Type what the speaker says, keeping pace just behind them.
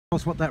Tell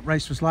us what that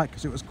race was like,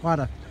 because it was quite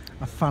a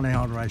funny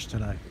hard race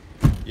today.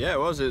 Yeah, it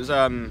was. It was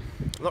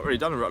not really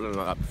done a Rutland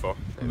like that before.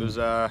 It was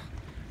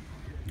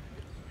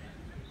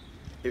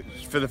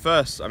for the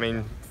first, I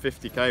mean,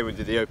 50k we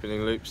did the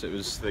opening loops. It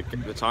was the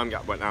time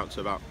gap went out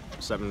to about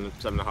seven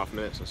and a half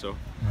minutes or so.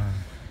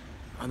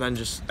 And then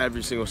just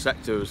every single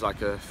sector was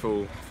like a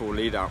full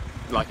lead out,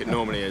 like it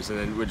normally is, and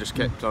then we just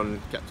kept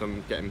on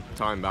getting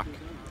time back.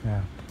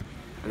 Yeah.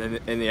 And then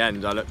in the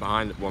end, I looked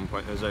behind at one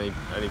point. There was only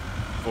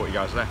 40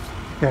 guys left,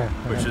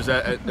 which was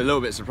a little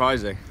bit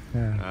surprising.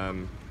 Yeah.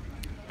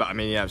 But I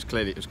mean, yeah, it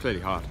was clearly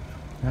hard.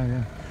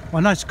 Yeah. Well, I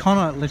noticed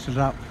Connor lit it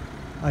up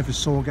over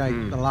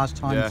Sawgate the last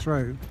time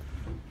through.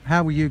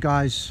 How were you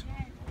guys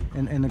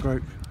in the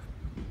group?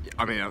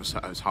 I mean, it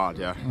was hard.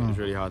 Yeah, it was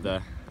really hard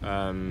there.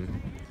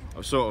 It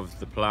was sort of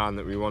the plan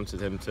that we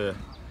wanted him to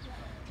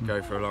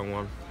go for a long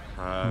one,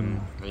 and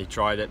he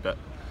tried it, but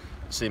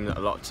it seemed that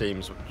a lot of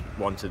teams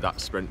wanted that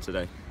sprint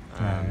today.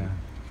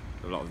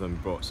 A lot of them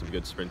brought some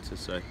good sprinters,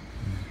 so I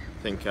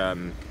think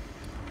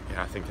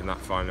I think in that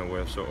final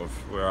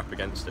we're up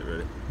against it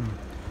really.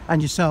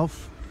 And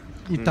yourself,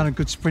 you've done a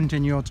good sprint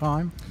in your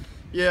time.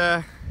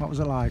 Yeah. What was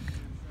it like?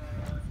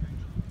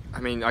 I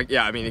mean,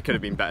 it could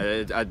have been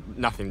better. I had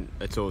nothing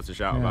at all to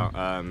shout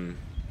about.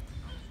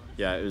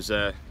 Yeah, it was.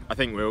 I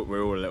think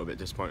we're all a little bit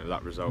disappointed with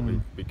that result.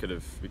 We could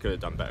have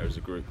done better as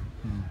a group.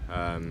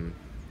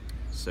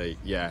 So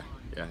yeah,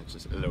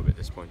 just a little bit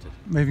disappointed.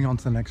 Moving on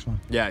to the next one.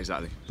 Yeah,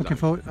 exactly. Looking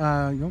forward,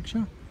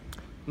 Yorkshire?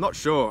 Not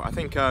sure. I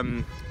think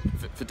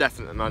for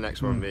definite my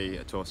next one will be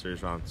a Tour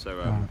Series round.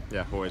 So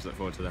yeah, always look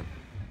forward to them.